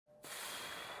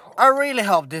I really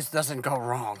hope this doesn't go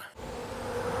wrong.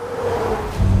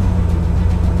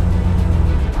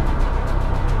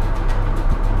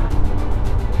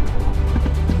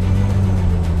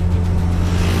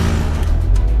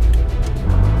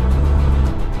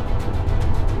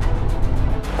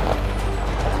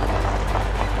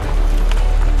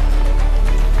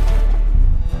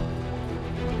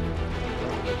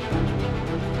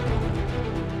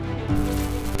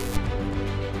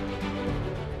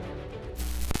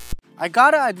 I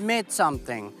gotta admit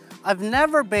something. I've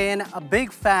never been a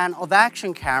big fan of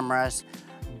action cameras,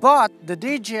 but the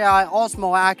DJI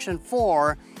Osmo Action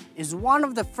 4 is one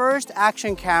of the first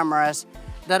action cameras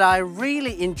that I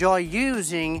really enjoy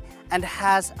using and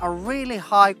has a really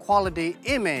high quality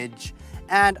image,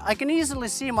 and I can easily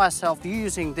see myself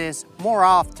using this more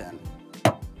often.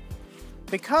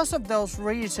 Because of those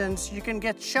reasons, you can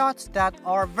get shots that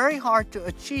are very hard to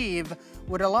achieve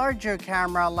with a larger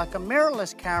camera like a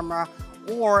mirrorless camera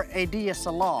or a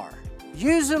DSLR.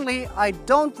 Usually, I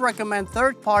don't recommend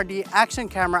third-party action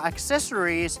camera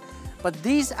accessories, but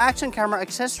these action camera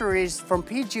accessories from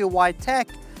PGY Tech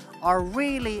are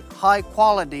really high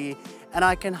quality, and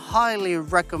I can highly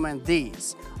recommend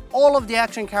these. All of the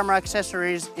action camera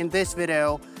accessories in this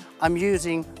video I'm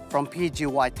using from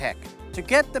PGY Tech. To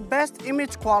get the best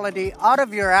image quality out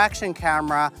of your action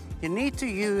camera, you need to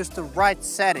use the right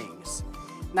settings.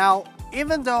 Now,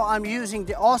 even though I'm using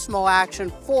the Osmo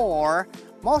Action 4,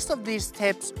 most of these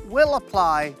tips will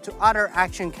apply to other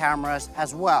action cameras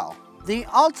as well. The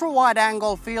ultra-wide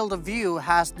angle field of view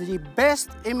has the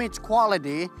best image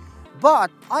quality, but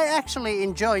I actually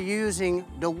enjoy using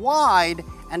the wide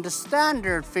and the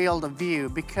standard field of view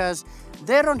because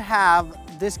they don't have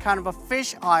this kind of a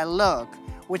fisheye look,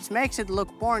 which makes it look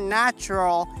more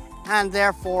natural and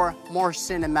therefore more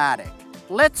cinematic.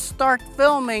 Let's start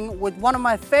filming with one of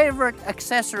my favorite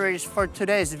accessories for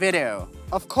today's video.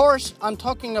 Of course, I'm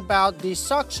talking about the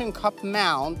suction cup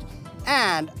mount,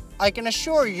 and I can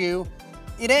assure you,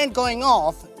 it ain't going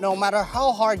off no matter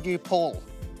how hard you pull.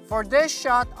 For this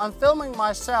shot, I'm filming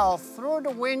myself through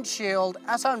the windshield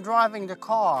as I'm driving the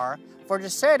car. For the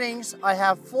settings, I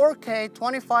have 4K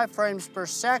 25 frames per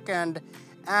second,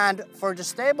 and for the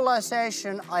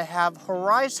stabilization, I have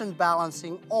horizon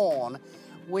balancing on,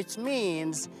 which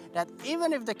means that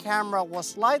even if the camera was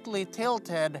slightly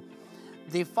tilted,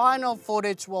 the final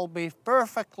footage will be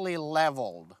perfectly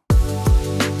leveled.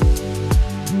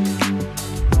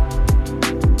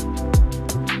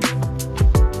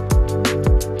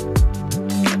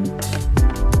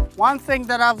 One thing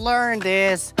that I've learned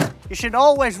is you should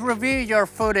always review your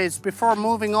footage before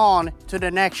moving on to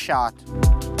the next shot.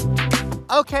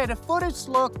 Okay, the footage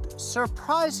looked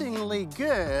surprisingly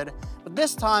good, but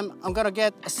this time I'm gonna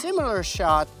get a similar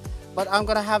shot, but I'm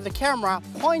gonna have the camera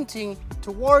pointing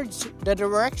towards the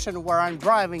direction where I'm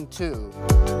driving to.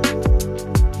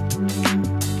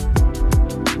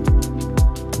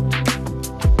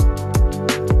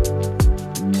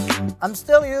 I'm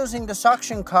still using the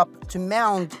suction cup to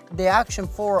mount the Action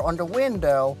 4 on the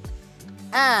window,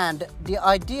 and the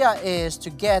idea is to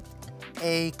get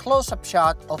a close-up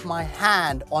shot of my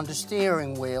hand on the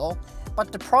steering wheel,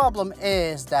 but the problem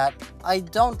is that I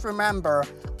don't remember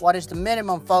what is the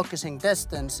minimum focusing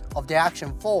distance of the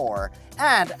Action 4.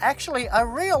 And actually I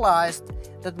realized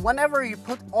that whenever you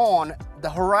put on the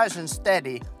horizon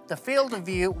steady, the field of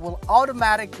view will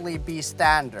automatically be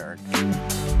standard.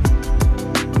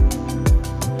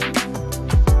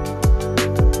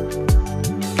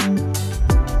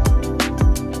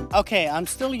 Okay, I'm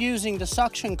still using the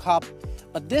suction cup,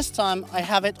 but this time I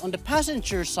have it on the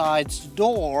passenger side's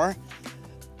door,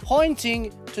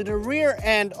 pointing to the rear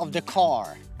end of the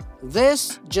car.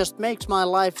 This just makes my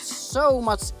life so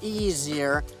much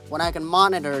easier when I can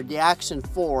monitor the Action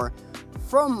 4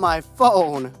 from my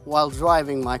phone while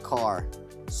driving my car.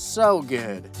 So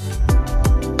good.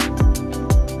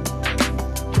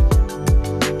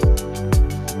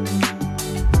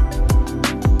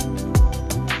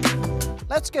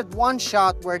 Let's get one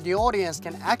shot where the audience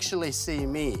can actually see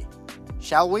me,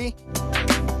 shall we?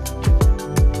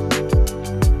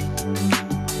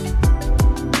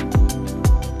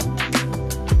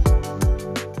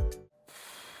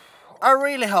 I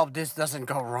really hope this doesn't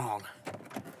go wrong.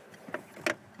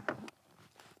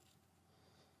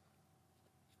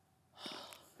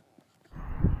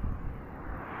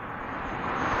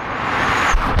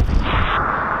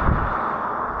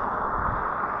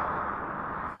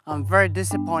 I'm very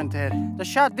disappointed. The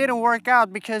shot didn't work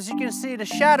out because you can see the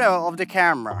shadow of the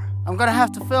camera. I'm gonna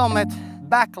have to film it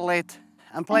backlit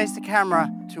and place the camera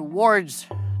towards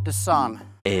the sun.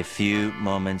 A few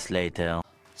moments later.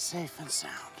 Safe and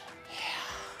sound.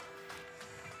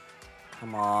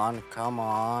 Come on, come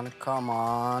on, come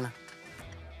on.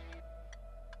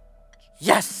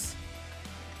 Yes!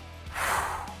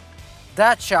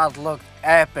 That shot looked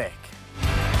epic.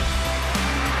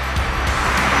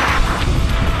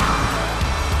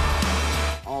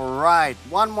 All right,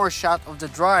 one more shot of the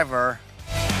driver.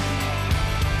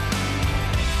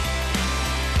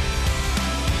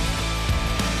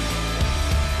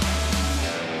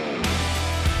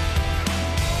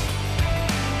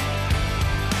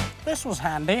 This was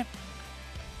handy.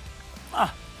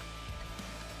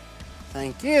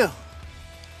 Thank you.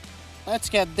 Let's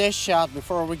get this shot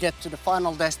before we get to the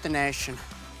final destination.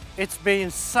 It's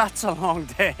been such a long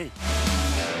day.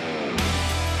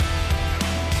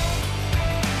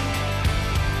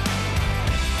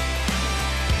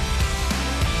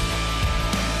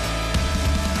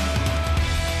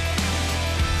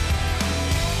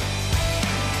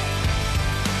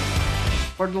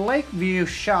 For the lake view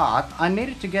shot, I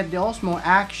needed to get the Osmo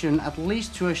Action at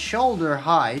least to a shoulder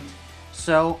height,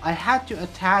 so I had to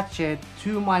attach it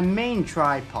to my main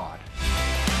tripod.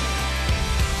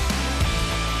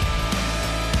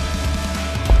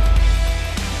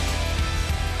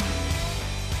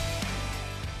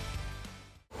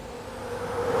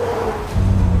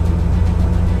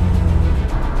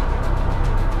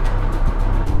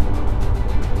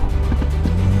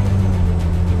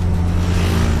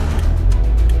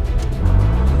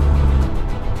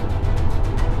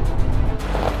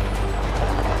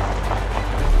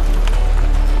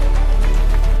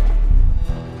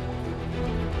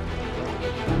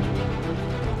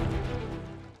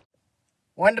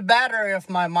 When the battery of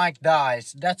my mic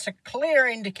dies, that's a clear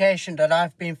indication that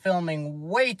I've been filming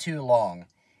way too long.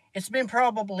 It's been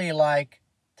probably like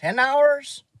 10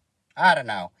 hours? I don't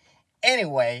know.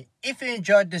 Anyway, if you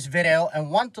enjoyed this video and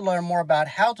want to learn more about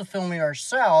how to film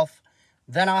yourself,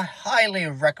 then I highly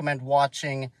recommend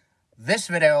watching this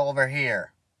video over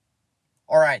here.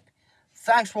 Alright,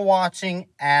 thanks for watching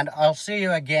and I'll see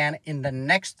you again in the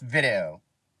next video.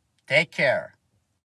 Take care.